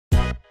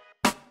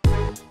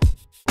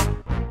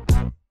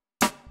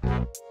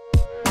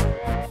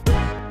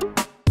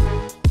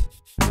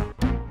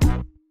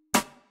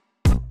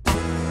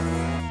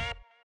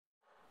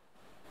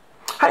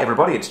Hi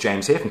everybody, it's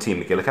James here from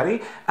Team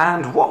McGillicuddy,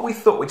 and what we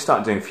thought we'd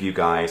start doing for you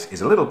guys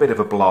is a little bit of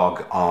a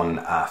blog on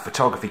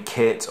photography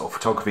kit or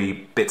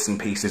photography bits and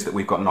pieces that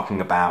we've got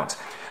knocking about.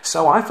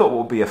 So I thought what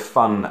would be a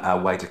fun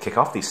way to kick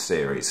off this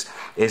series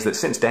is that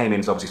since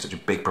Damien's obviously such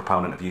a big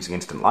proponent of using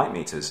instant light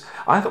meters,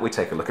 I thought we'd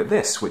take a look at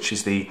this, which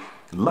is the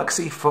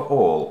Luxi for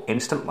All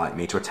instant light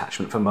meter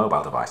attachment for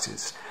mobile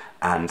devices.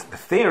 And the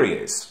theory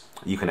is,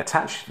 you can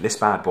attach this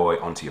bad boy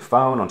onto your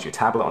phone, onto your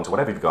tablet, onto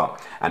whatever you've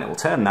got, and it will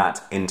turn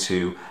that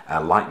into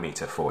a light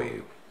meter for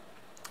you.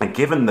 And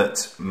given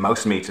that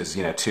most meters,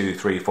 you know, 200,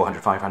 300,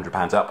 400, 500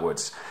 pounds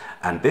upwards,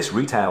 and this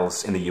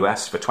retails in the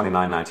US for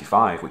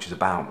 $29.95, which is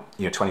about,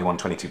 you know, 21,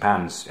 22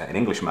 pounds in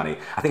English money.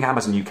 I think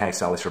Amazon UK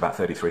sell this for about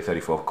 33,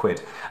 34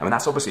 quid. I mean,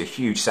 that's obviously a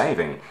huge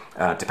saving,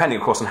 depending,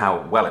 of course, on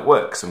how well it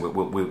works. And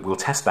we'll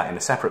test that in a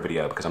separate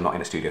video because I'm not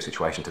in a studio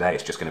situation today.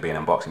 It's just going to be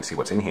an unboxing to see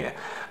what's in here.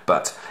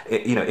 But,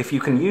 you know, if you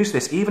can use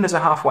this even as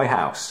a halfway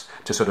house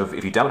to sort of,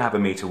 if you don't have a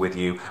meter with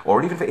you,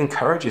 or even if it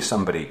encourages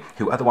somebody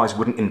who otherwise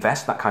wouldn't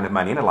invest that kind of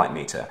money in a light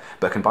meter,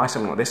 but can buy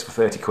something like this for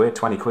 30 quid,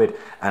 20 quid,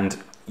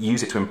 and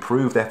use it to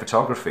improve their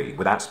photography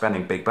without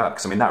spending big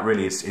bucks. I mean, that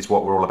really is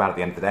what we're all about at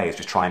the end of the day, is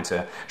just trying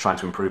to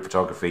improve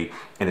photography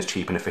in as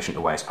cheap and efficient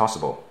a way as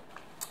possible.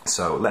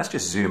 So let's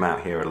just zoom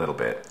out here a little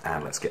bit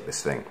and let's get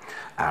this thing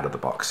out of the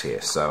box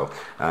here. So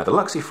the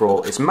Luxi for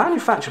All is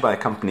manufactured by a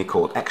company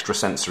called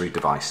Extrasensory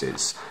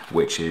Devices,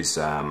 which is,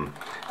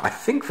 I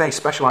think they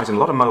specialize in a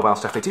lot of mobile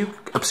stuff. They do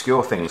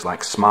obscure things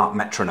like smart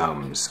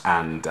metronomes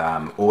and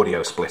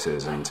audio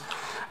splitters and,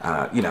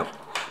 you know,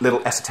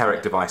 little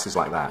esoteric devices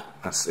like that.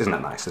 Isn't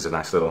that nice? There's a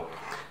nice little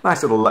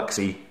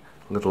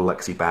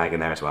Luxi bag in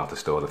there as well to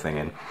store the thing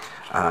in.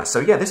 So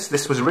yeah,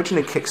 this was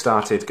originally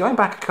kickstarted going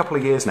back a couple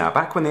of years now,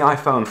 back when the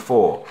iPhone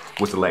 4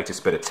 was the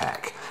latest bit of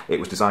tech. It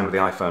was designed with the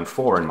iPhone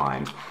 4 in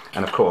mind,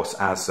 and of course,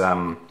 as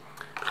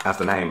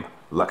the name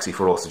Luxi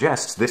for All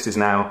suggests, this is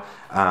now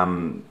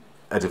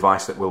a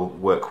device that will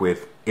work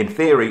with, in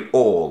theory,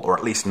 all, or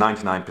at least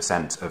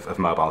 99% of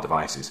mobile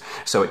devices.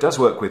 So it does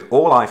work with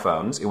all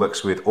iPhones, it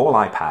works with all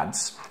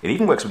iPads, it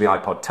even works with the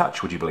iPod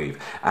Touch, would you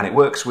believe, and it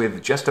works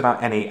with just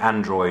about any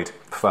Android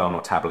phone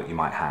or tablet you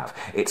might have.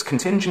 It's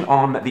contingent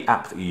on the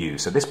app that you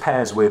use. So this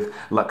pairs with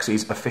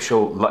Luxi's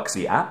official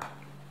Luxi app,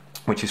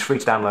 which is free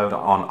to download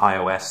on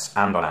iOS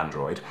and on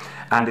Android.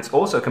 And it's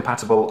also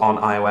compatible on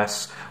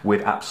iOS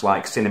with apps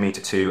like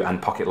Cinemeter 2 and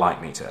Pocket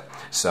Light Meter.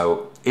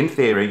 So in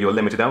theory, you're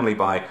limited only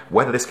by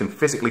whether this can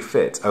physically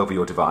fit over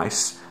your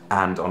device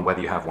and on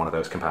whether you have one of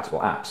those compatible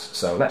apps.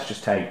 So let's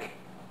just take,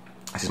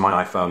 this is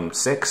my iPhone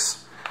 6,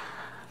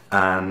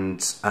 and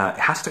it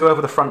has to go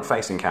over the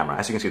front-facing camera.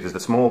 As you can see, there's the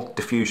small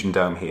diffusion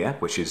dome here,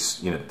 which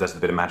is, you know, does a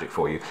bit of magic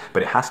for you,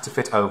 but it has to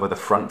fit over the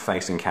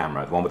front-facing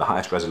camera, the one with the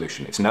highest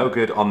resolution. It's no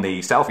good on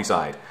the selfie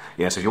side.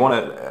 You know, so if you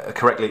want to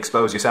correctly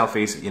expose your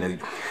selfies, you know,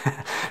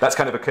 that's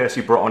kind of a curse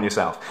you brought on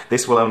yourself.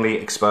 This will only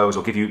expose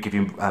or give you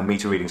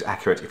meter readings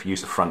accurate if you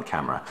use the front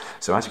camera.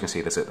 So as you can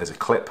see, there's a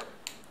clip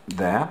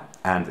there,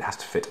 and it has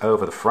to fit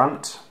over the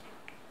front,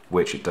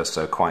 which it does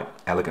so quite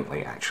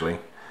elegantly, actually.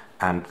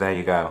 And there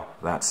you go.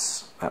 That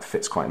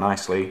fits quite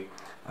nicely,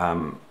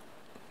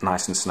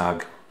 nice and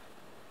snug,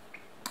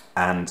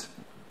 and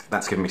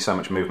that's given me so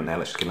much movement there.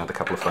 Let's just get another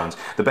couple of phones.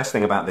 The best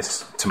thing about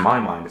this, to my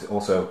mind, is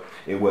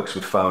it works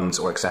with phones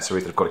or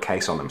accessories that have got a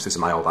case on them. So this is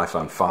my old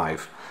iPhone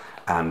 5,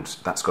 and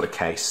that's got a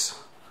case.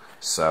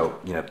 So,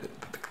 you know,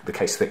 the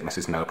case thickness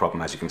is no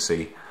problem, as you can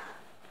see.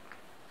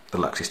 The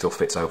Luxi still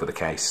fits over the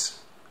case,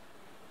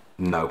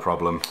 no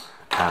problem.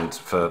 And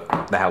for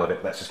the hell of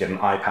it, let's just get an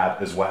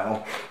iPad as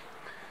well.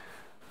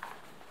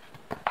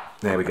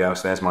 There we go,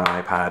 so there's my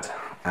iPad,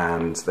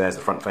 and there's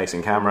the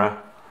front-facing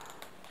camera,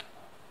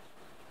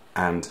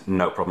 and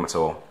no problem at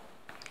all.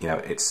 You know,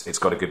 it's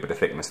got a good bit of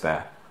thickness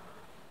there.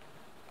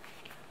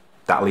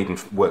 That'll even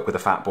work with the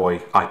Fat Boy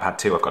iPad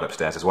 2 I've got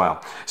upstairs as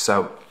well.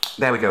 So,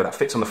 there we go, that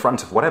fits on the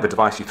front of whatever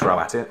device you throw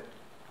at it.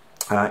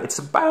 It's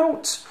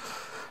about,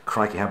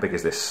 crikey, how big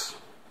is this?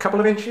 A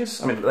couple of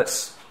inches? I mean,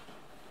 let's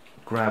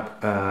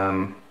grab,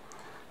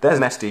 there's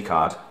an SD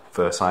card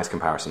for size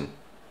comparison.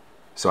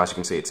 So as you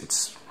can see,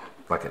 it's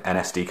like an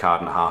SD card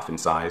and a half in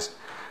size.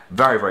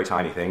 Very, very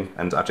tiny thing,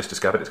 and I've just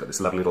discovered it's got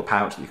this lovely little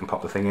pouch that you can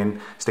pop the thing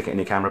in, stick it in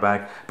your camera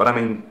bag. But I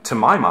mean, to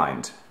my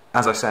mind,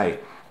 as I say,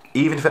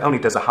 even if it only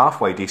does a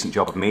halfway decent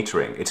job of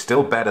metering, it's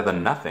still better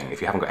than nothing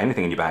if you haven't got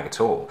anything in your bag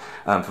at all.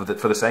 For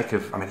the sake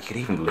of, I mean, you could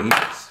even leave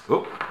this.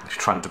 Oh, if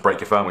you're trying to break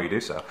your phone when you do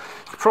so.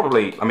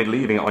 Probably, I mean,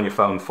 leaving it on your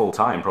phone full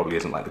time probably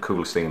isn't like the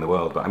coolest thing in the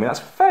world, but I mean, that's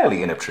fairly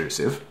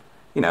inobtrusive.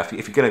 You know, if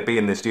you're going to be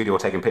in the studio or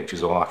taking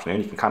pictures all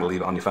afternoon, you can kind of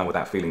leave it on your phone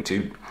without feeling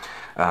too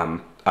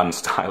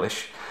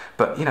unstylish.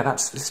 But, you know,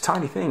 it's a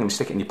tiny thing. I mean,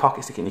 stick it in your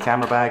pocket, stick it in your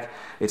camera bag.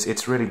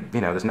 It's really,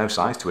 you know, there's no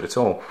size to it at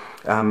all.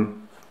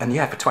 And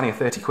yeah, for 20 or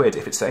 30 quid,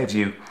 if it saves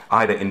you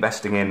either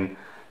investing in,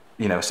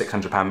 you know, a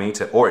 £600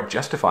 meter, or it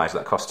justifies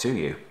that cost to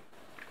you,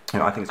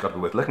 I think it's got to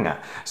be worth looking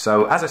at.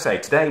 So, as I say,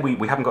 today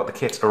we haven't got the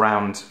kit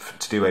around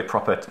to do a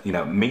proper,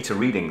 meter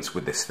readings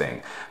with this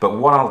thing. But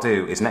what I'll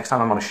do is next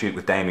time I'm on a shoot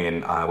with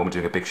Damien, when we're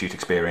doing a big shoot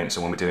experience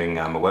or when we're doing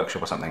a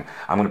workshop or something,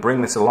 I'm going to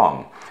bring this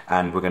along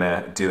and we're going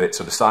to do it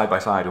sort of side by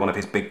side with one of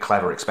his big,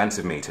 clever,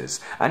 expensive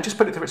meters and just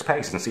put it through its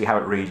paces and see how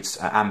it reads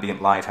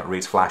ambient light, how it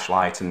reads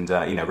flashlight, and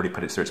really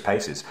put it through its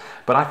paces.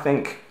 But I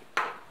think,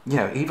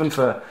 even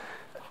for...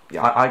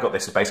 I got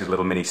this as basically a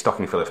little mini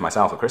stocking filler for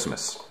myself at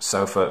Christmas.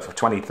 So for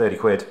 20, 30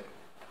 quid,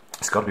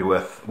 it's got to be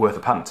worth a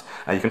punt.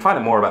 You can find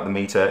out more about the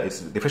meter.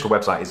 The official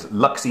website is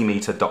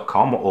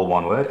luximeter.com, all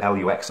one word,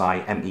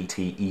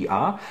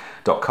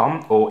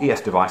 luximeter.com, or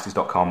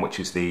esdevices.com, which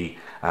is the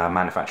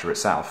manufacturer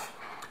itself.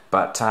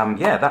 But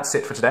yeah, that's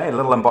it for today. A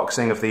little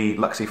unboxing of the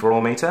Luxi for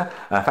All meter.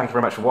 Thank you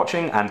very much for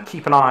watching, and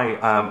keep an eye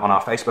on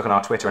our Facebook and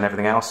our Twitter and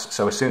everything else.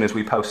 So as soon as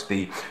we post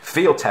the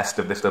field test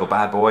of this little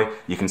bad boy,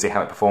 you can see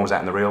how it performs out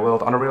in the real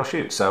world on a real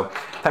shoot. So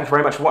thank you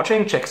very much for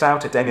watching. Check us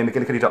out at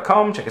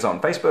damianmcgillicuddy.com. Check us out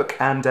on Facebook,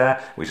 and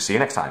we shall see you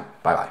next time.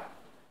 Bye bye.